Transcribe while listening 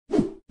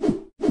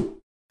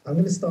I'm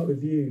going to start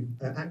with you,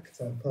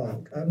 actor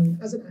Park.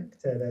 As an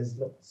actor, there's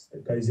lots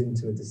that goes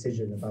into a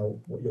decision about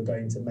what you're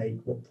going to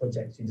make, what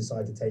projects you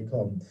decide to take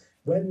on.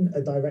 When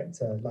a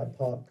director like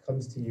Park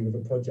comes to you with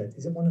a project,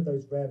 is it one of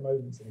those rare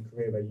moments in a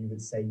career where you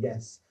would say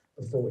yes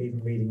before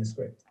even reading a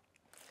script?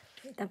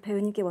 일단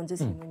배우님께 먼저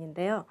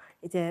질문인데요.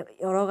 이제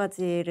여러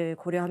가지를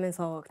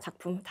고려하면서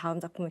다음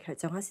작품을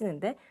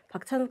결정하시는데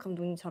박찬욱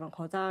감독님처럼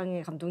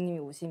거장의 감독님이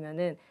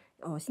오시면은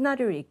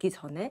시나리오를 읽기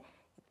전에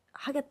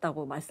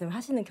하겠다고 말씀을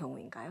하시는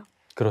경우인가요?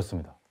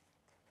 그렇습니다.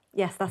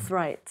 Yes, that's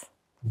right.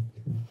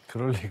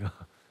 그럴 리가.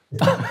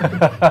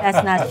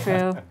 That's not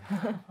true.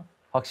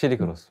 확실히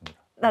그렇습니다.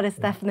 That is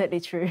definitely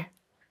true.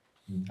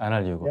 안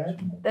할 이유가 없죠.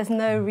 There's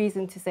no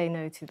reason to say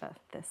no to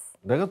this.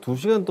 내가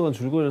 2시간 동안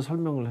줄거리를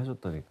설명을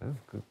해줬다니까요.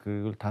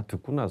 그걸 다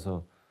듣고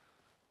나서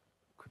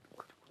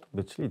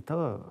며칠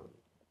있다가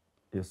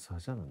yes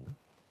하지 않았나?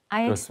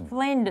 I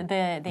explained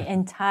the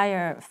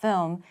entire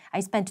film. I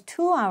spent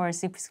 2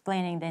 hours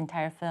explaining the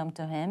entire film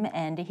to him,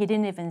 and he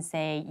didn't even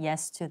say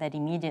yes to that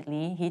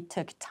immediately. He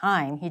took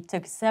time. He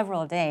took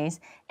several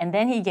days, and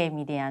then he gave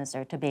me the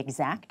answer, to be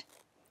exact.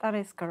 That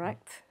is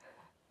correct.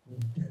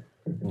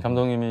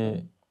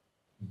 감독님이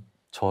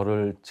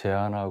저를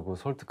제안하고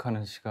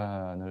설득하는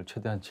시간을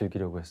최대한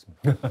즐기려고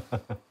했습니다.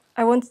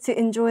 I wanted to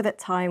enjoy that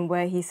time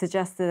where he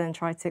suggested and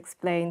tried to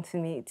explain to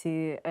me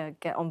to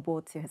get on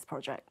board to his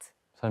project.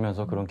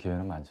 살면서 그런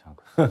기회는 많지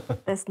않고.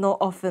 There's not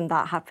often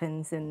that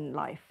happens in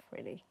life,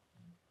 really.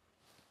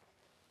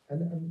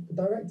 And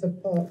director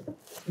Park,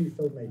 few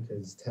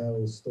filmmakers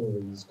tell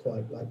stories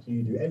quite like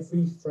you do.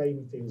 Every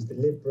frame feels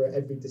deliberate,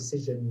 every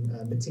decision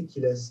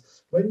meticulous.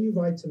 When you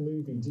write a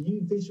movie, do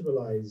you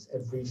visualize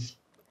every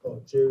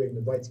shot during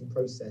the writing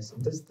process?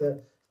 And does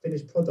the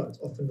finished product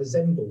often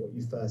resemble what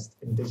you first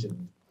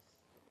envisioned?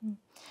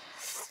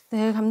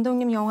 네,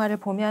 감독님 영화를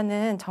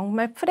보면은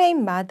정말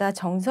프레임마다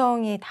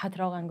정성이 다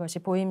들어간 것이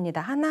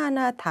보입니다.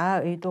 하나하나 다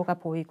의도가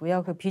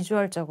보이고요. 그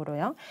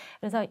비주얼적으로요.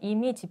 그래서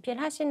이미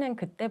집필하시는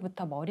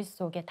그때부터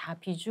머릿속에 다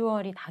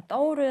비주얼이 다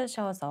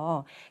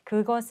떠오르셔서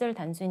그것을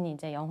단순히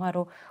이제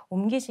영화로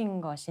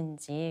옮기신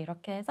것인지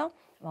이렇게 해서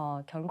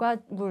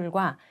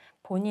결과물과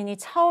본인이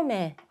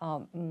처음에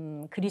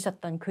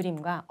그리셨던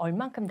그림과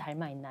얼만큼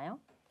닮아 있나요?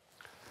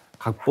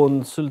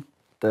 각본 쓸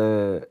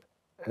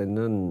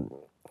때에는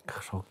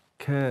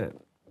그렇게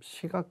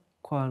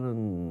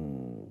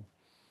시각화하는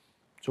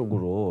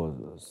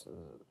쪽으로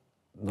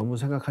너무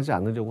생각하지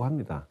않으려고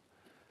합니다.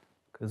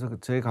 그래서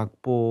제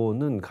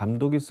각본은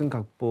감독이 쓴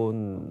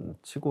각본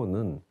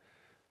치고는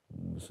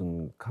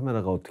무슨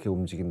카메라가 어떻게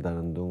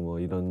움직인다는 등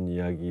뭐 이런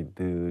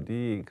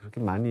이야기들이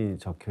그렇게 많이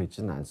적혀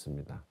있지는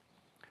않습니다.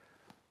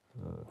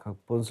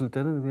 각본 쓸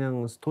때는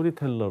그냥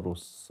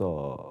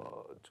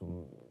스토리텔러로서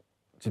좀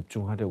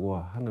집중하려고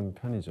하는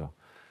편이죠.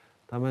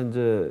 다만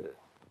이제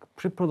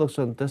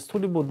프리프로덕션 때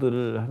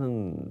스토리보드를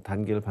하는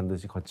단계를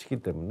반드시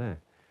거치기 때문에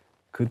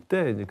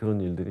그때 이제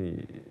그런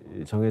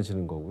일들이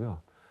정해지는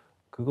거고요.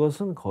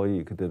 그것은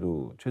거의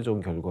그대로 최종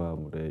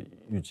결과물에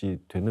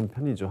유지되는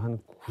편이죠. 한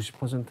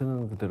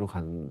 90%는 그대로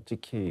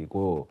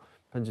찍히고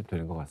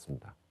편집되는 것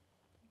같습니다.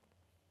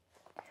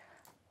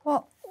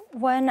 Well,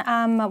 when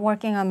I'm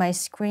working on my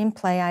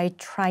screenplay, I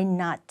try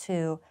not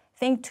to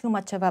think too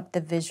much about the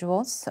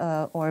visuals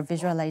or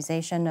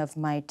visualization of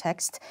my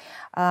text.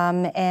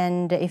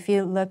 And if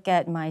you look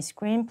at my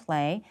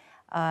screenplay,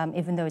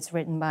 even though it's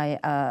written by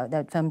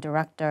the film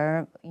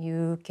director,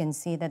 you can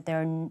see that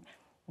there are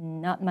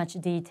not much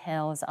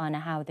details on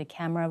how the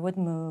camera would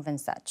move and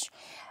such.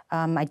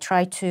 I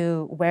try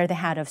to wear the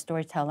hat of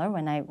storyteller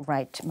when I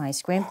write my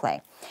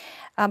screenplay.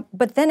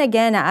 But then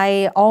again,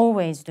 I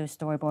always do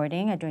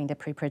storyboarding during the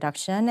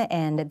pre-production,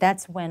 and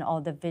that's when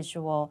all the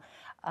visual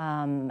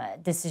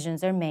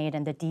decisions are made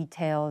and the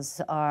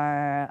details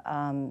are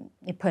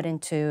put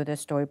into the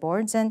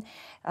storyboards. And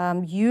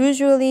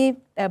usually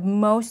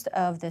most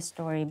of the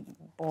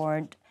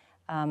storyboard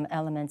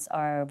elements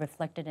are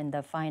reflected in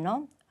the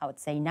final. I would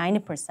say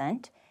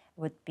 90%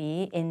 would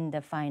be in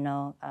the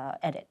final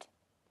edit.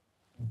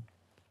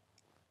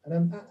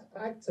 And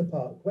actor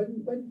Park,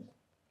 when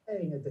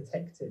playing a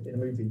detective in a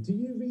movie, do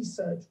you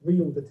research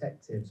real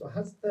detectives, or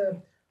has the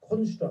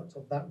construct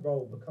of that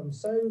role become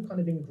so kind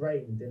of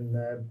ingrained in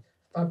the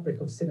fabric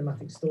of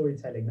cinematic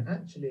storytelling that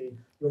actually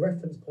your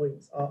reference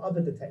points are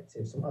other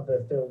detectives from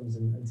other films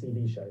and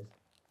TV shows?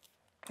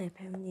 네,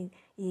 배우님,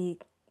 이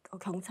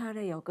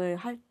경찰의 역을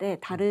할 때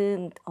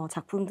다른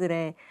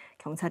작품들의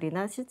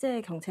경찰이나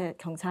실제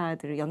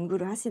경찰들을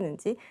연구를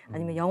하시는지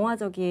아니면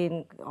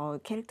영화적인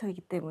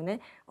캐릭터이기 때문에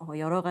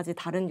여러 가지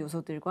다른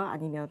요소들과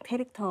아니면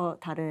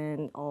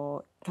다른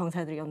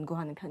경찰들을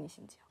연구하는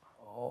편이신지요?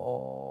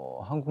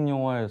 한국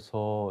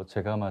영화에서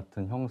제가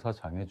맡은 형사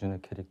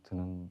장혜준의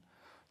캐릭터는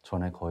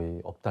전에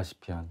거의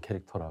없다시피 한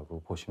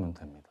캐릭터라고 보시면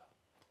됩니다.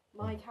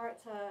 My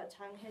character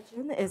Chang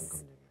Hae-joon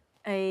is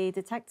a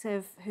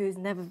detective who's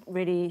never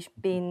really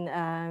been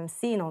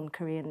seen on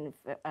Korean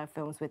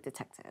films with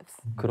detectives.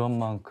 그런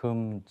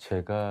만큼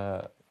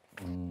제가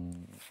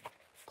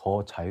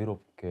더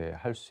자유롭게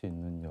할 수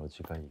있는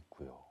여지가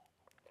있고요.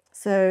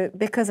 So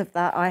because of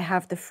that, I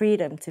have the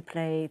freedom to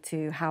play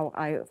to how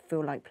I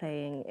feel like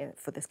playing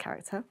for this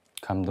character.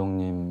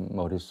 감독님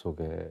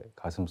머릿속에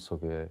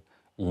가슴속에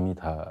이미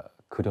다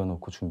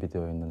그려놓고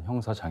준비되어 있는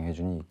형사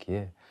장혜준이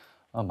있기에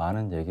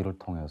많은 얘기를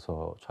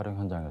통해서 촬영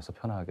현장에서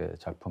편하게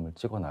작품을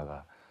찍어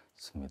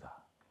나갔습니다.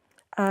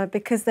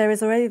 Because there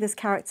is already this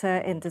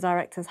character in the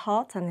director's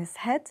heart and his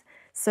head,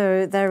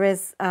 so there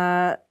is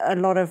a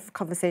lot of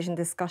conversation,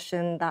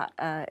 discussion that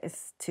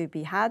is to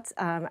be had,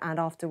 and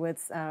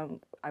afterwards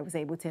I was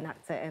able to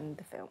enact it in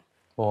the film.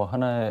 뭐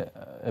하나의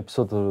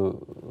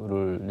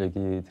에피소드를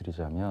얘기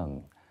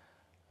드리자면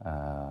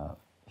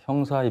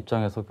형사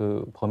입장에서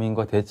그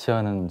범인과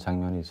대치하는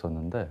장면이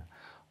있었는데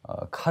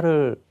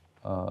칼을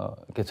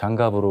이렇게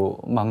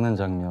장갑으로 막는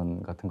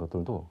장면 같은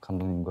것들도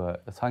감독님과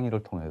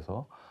상의를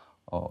통해서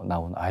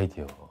나온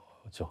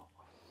아이디어죠.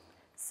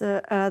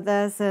 So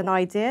there's an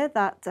idea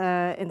that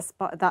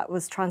that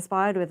was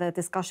transpired with a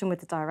discussion with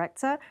the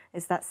director.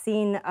 Is that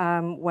scene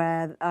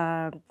where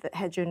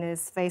Hae-joon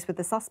is faced with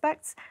the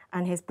suspects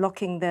and he's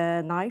blocking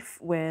the knife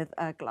with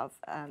a glove,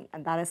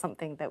 and that is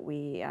something that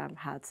we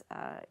had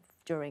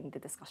during the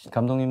discussion.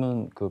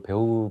 감독님은 그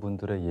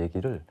배우분들의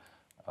얘기를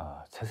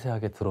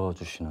세세하게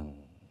들어주시는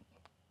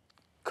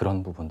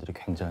그런 부분들이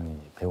굉장히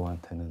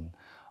배우한테는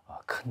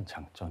큰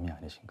장점이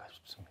아니신가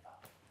싶습니다.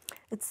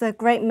 It's a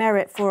great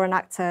merit for an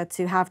actor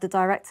to have the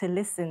director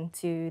listen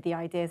to the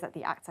ideas that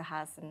the actor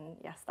has, and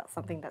yes, that's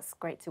something that's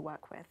great to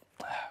work with.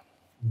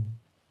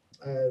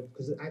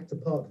 Because actor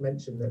Park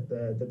mentioned that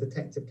the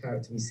detective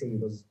character we see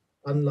was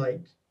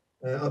unlike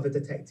other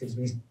detectives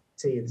we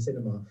see in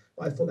cinema,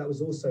 but I thought that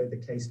was also the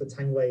case for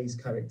Tang Wei's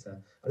character.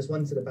 I just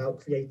wondered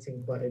about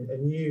creating quite a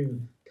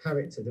new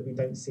character that we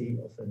don't see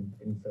often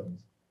in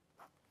films.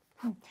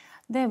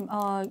 네,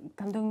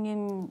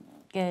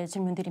 감독님께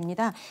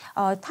질문드립니다.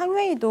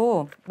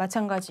 탕웨이도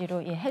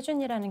마찬가지로 이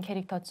해준이라는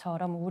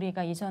캐릭터처럼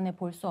우리가 이전에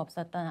볼 수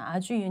없었던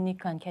아주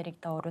유니크한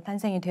캐릭터로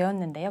탄생이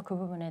되었는데요. 그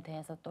부분에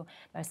대해서 또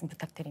말씀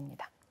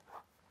부탁드립니다.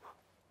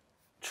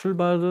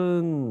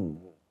 출발은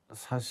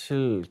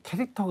사실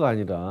캐릭터가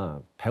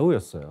아니라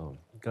배우였어요.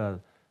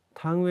 그러니까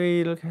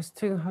탕웨이를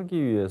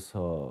캐스팅하기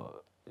위해서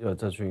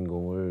여자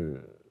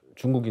주인공을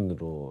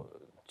중국인으로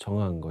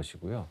정한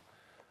것이고요.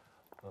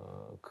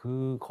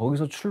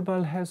 거기서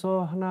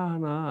출발해서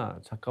하나하나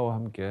작가와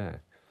함께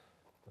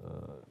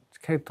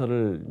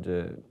캐릭터를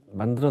이제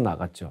만들어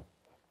나갔죠.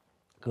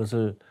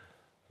 그것을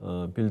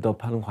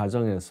빌드업하는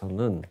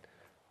과정에서는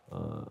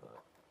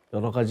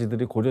여러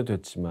가지들이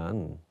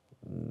고려됐지만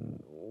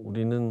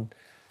우리는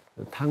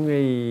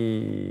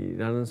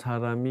탕웨이라는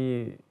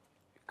사람이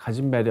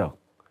가진 매력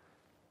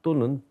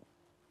또는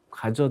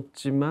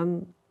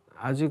가졌지만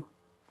아직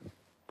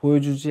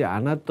보여주지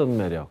않았던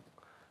매력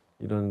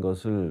이런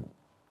것을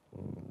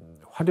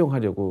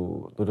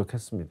활용하려고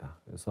노력했습니다.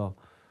 그래서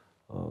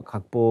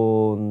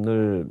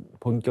각본을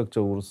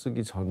본격적으로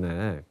쓰기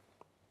전에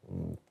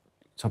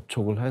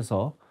접촉을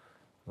해서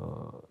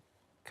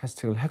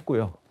캐스팅을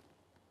했고요.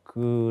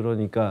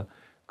 그러니까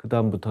그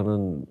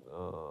다음부터는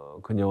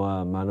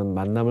그녀와 많은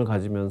만남을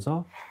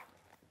가지면서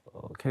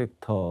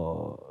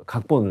캐릭터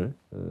각본을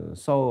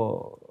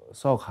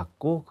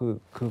써갔고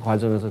그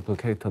과정에서 그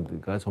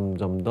캐릭터가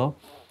점점 더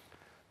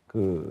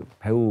그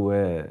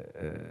배우의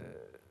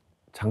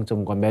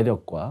장점과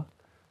매력과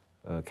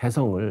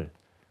개성을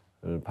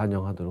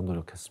반영하도록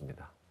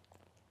노력했습니다.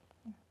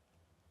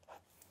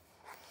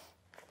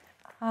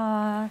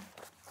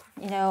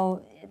 You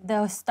know,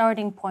 the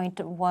starting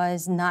point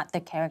was not the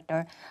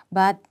character,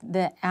 but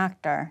the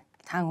actor,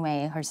 Tang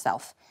Wei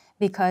herself.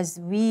 Because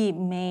we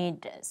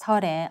made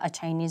Seo-rae a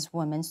Chinese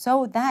woman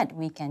so that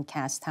we can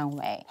cast Tang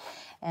Wei.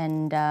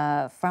 And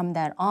from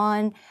that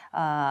on,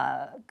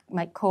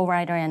 my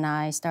co-writer and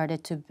I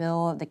started to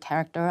build the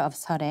character of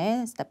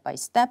Seo-rae step by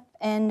step.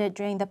 And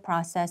during the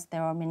process,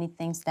 there were many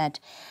things that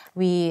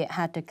we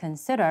had to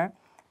consider.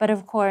 But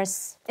of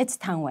course, it's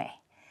Tang Wei.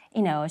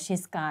 You know,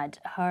 she's got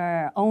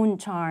her own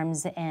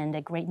charms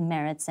and great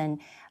merits, and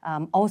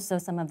also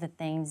some of the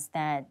things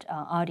that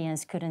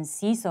audience couldn't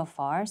see so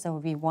far. So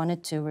we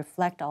wanted to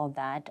reflect all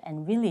that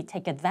and really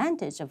take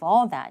advantage of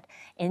all that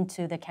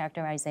into the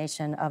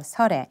characterization of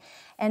Seo-rae.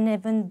 And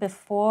even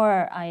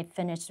before I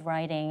finished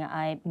writing,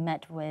 I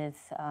met with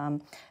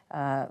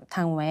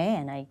Tang Wei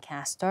and I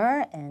cast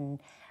her, and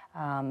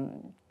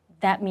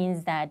that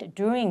means that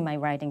during my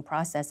writing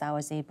process, I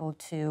was able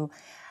to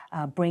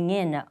bring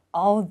in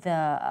all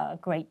the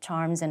great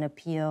charms and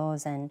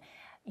appeals and,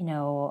 you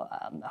know,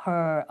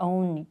 her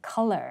own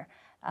color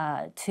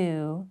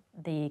to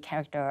the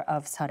character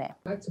of Seo-rae.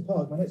 Actor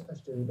Park, my next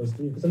question was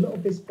for you, because a lot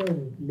of this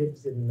film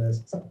lives in the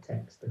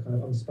subtext, the kind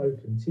of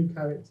unspoken. Two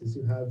characters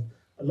who have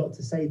a lot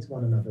to say to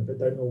one another, but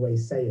don't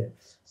always say it.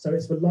 So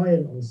it's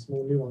reliant on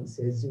small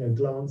nuances, you know,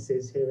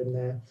 glances here and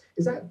there.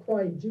 Is that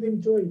quite, do you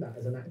enjoy that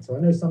as an actor?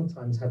 I know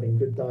sometimes having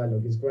good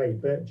dialogue is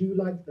great, but do you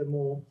like the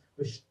more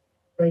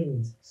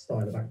restrained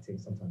style of acting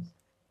sometimes?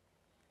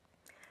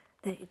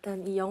 네,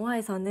 일단 이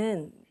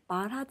영화에서는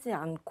말하지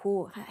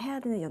않고 해야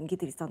되는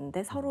연기들이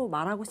있었는데 서로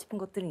말하고 싶은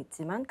것들은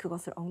있지만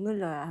그것을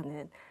억눌려야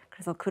하는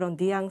그래서 그런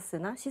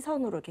뉘앙스나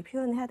시선으로 이렇게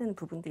표현해야 되는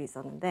부분들이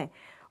있었는데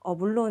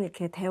물론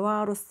이렇게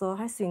대화로서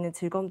할 수 있는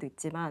즐거움도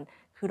있지만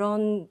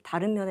그런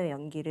다른 면의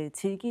연기를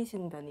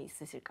즐기시는 면이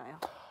있으실까요?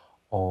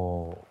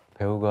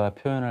 배우가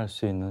표현할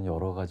수 있는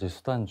여러 가지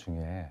수단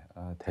중에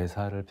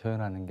대사를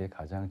표현하는 게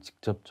가장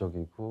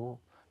직접적이고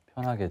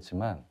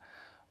편하겠지만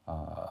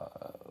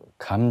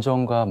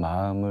감정과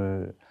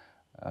마음을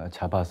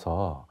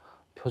잡아서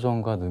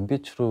표정과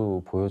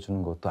눈빛으로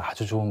보여주는 것도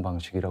아주 좋은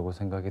방식이라고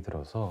생각이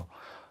들어서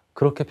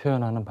그렇게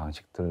표현하는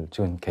방식들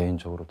지금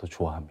개인적으로도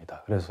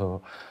좋아합니다.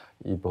 그래서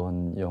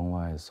이번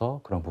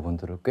영화에서 그런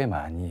부분들을 꽤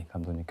많이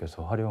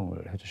감독님께서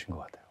활용을 해주신 것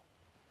같아요.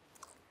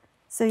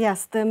 So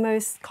yes, the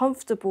most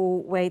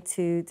comfortable way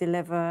to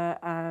deliver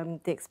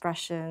the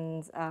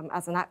expressions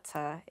as an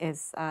actor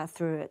is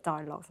through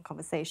dialogues and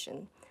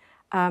conversation.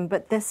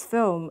 But this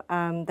film,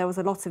 there was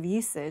a lot of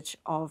usage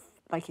of,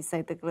 like you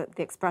say,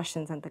 the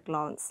expressions and the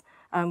glance,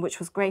 which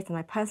was great, and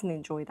I personally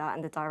enjoyed that,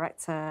 and the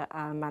director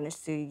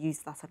managed to use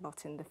that a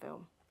lot in the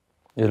film.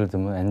 예를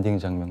들면 엔딩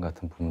장면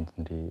같은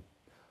부분들이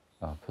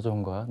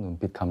표정과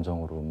눈빛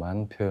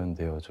감정으로만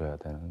표현되어줘야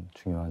되는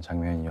중요한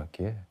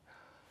장면이었기에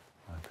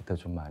그때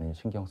좀 많이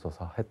신경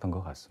써서 했던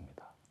것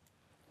같습니다.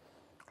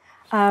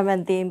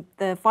 And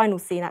the final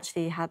scene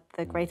actually had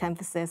the great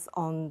emphasis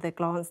on the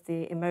glance,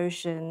 the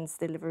emotions,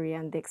 delivery,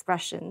 and the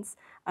expressions.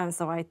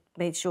 So I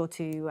made sure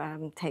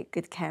to take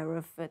good care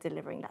of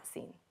delivering that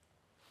scene.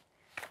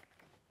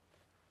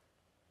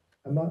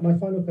 And my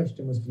final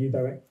question was for you,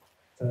 Director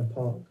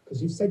Park,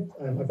 because you've said,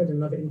 I've read in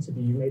another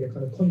interview, you made a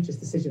kind of conscious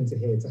decision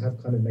to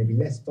have kind of maybe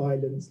less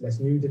violence, less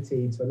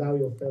nudity, to allow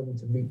your film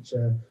to reach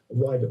a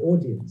wider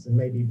audience and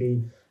maybe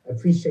be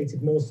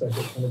appreciated more so for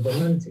its kind of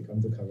romantic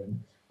undercurrent.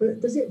 But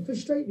does it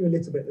frustrate you a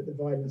little bit that the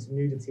violence and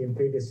nudity in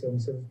previous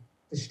films have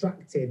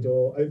distracted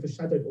or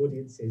overshadowed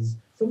audiences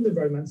from the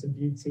romance and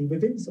beauty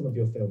within some of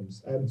your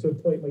films to a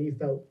point where you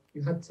felt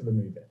you had to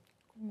remove it?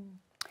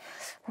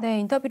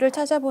 네, 인터뷰를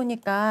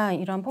찾아보니까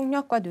이런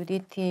폭력과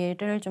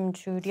누디티를 좀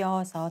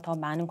줄여서 더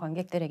많은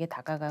관객들에게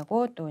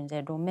다가가고 또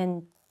이제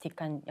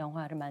로맨틱한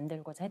영화를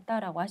만들고자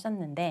했다라고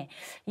하셨는데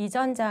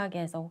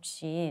이전작에서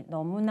혹시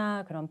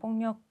너무나 그런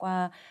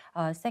폭력과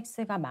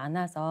섹스가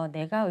많아서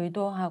내가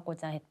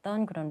의도하고자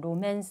했던 그런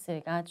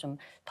로맨스가 좀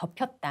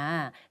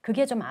덮였다.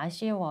 그게 좀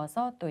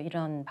아쉬워서 또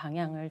이런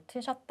방향을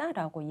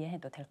트셨다라고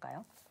이해해도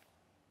될까요?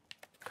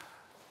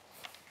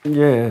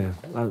 예,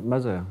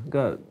 맞아요.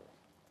 그러니까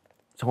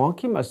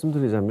정확히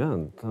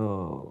말씀드리자면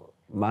더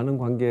많은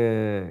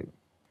관객에게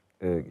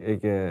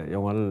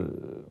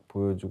영화를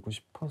보여주고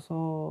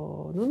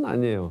싶어서는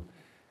아니에요.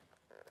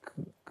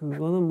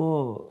 그거는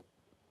뭐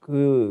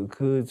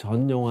그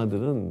전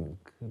영화들은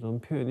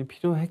그런 표현이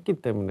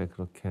필요했기 때문에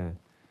그렇게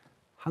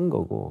한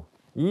거고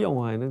이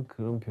영화에는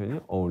그런 표현이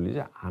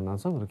어울리지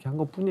않아서 그렇게 한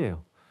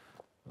것뿐이에요.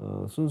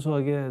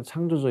 순수하게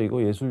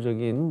창조적이고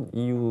예술적인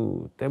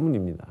이유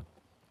때문입니다.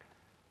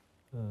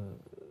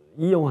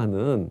 이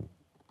영화는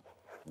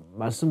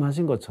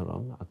말씀하신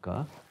것처럼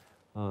아까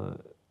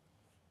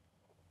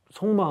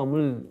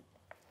속마음을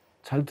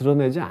잘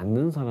드러내지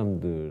않는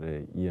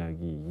사람들의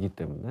이야기이기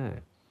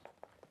때문에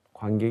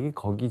관객이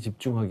거기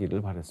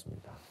집중하기를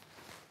바랬습니다.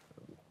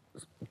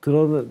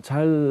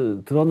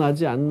 잘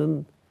드러나지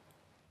않는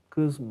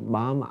그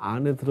마음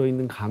안에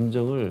들어있는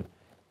감정을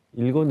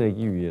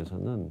읽어내기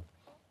위해서는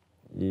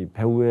이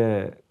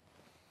배우의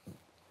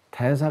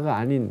대사가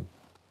아닌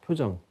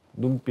표정,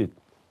 눈빛,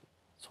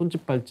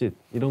 손짓 발짓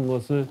이런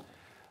것을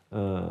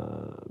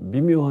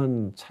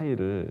미묘한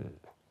차이를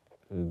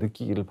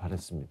느끼기를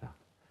바랬습니다.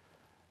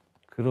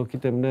 그렇기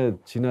때문에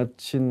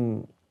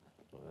지나친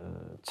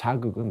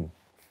자극은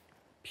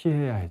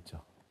피해야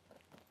했죠.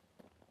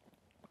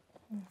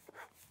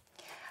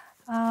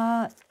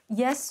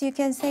 Yes, you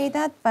can say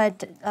that, but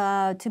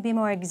to be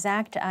more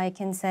exact, I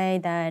can say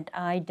that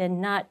I did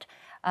not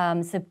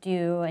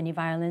subdue any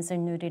violence or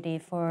nudity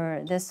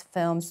for this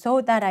film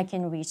so that I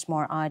can reach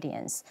more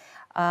audience.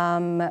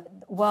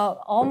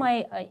 Well, all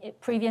my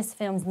previous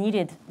films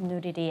needed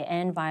nudity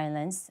and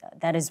violence.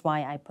 That is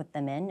why I put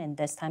them in, and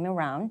this time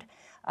around,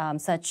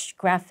 such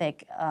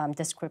graphic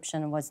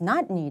description was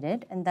not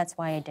needed, and that's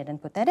why I didn't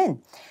put that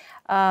in.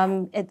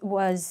 It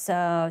was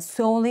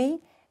solely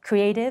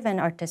creative and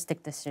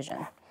artistic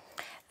decision.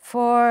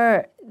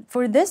 For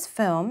this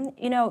film,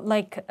 you know,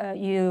 like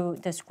you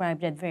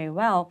described it very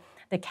well,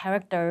 the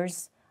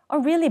characters are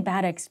really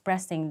bad at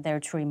expressing their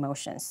true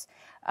emotions.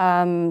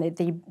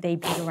 They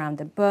beat around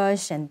the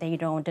bush and they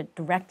don't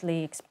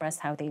directly express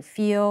how they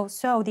feel.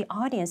 So the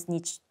audience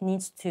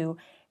needs to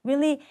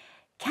really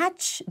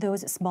catch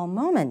those small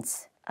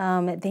moments.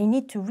 They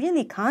need to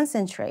really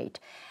concentrate.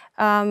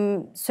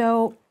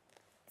 So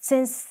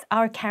since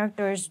our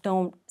characters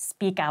don't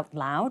speak out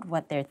loud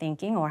what they're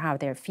thinking or how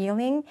they're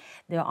feeling,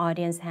 the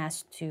audience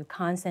has to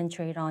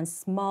concentrate on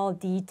small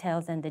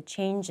details and the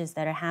changes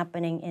that are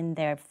happening in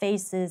their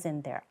faces,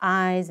 in their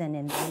eyes, and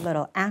in their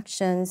little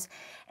actions.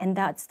 And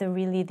that's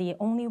really the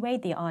only way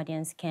the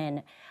audience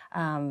can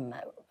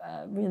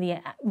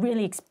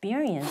really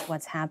experience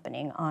what's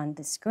happening on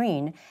the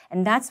screen,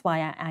 and that's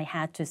why I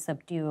had to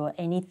subdue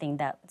anything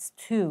that's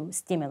too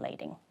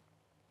stimulating.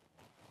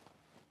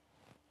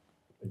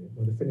 Brilliant.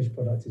 Well, the finished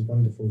product is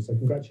wonderful. So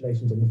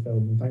congratulations on the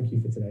film, and thank you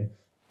for today.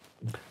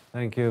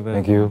 Thank you very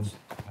Thank you.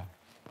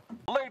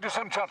 much. Ladies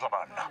and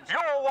gentlemen,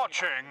 you're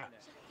watching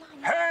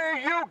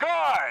Hey You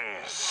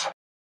Guys!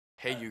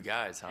 Hey You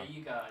Guys, huh? Hey,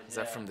 you guys. Is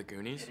that from the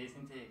Goonies? It is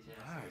indeed, yes.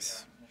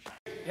 Nice.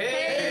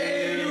 Hey,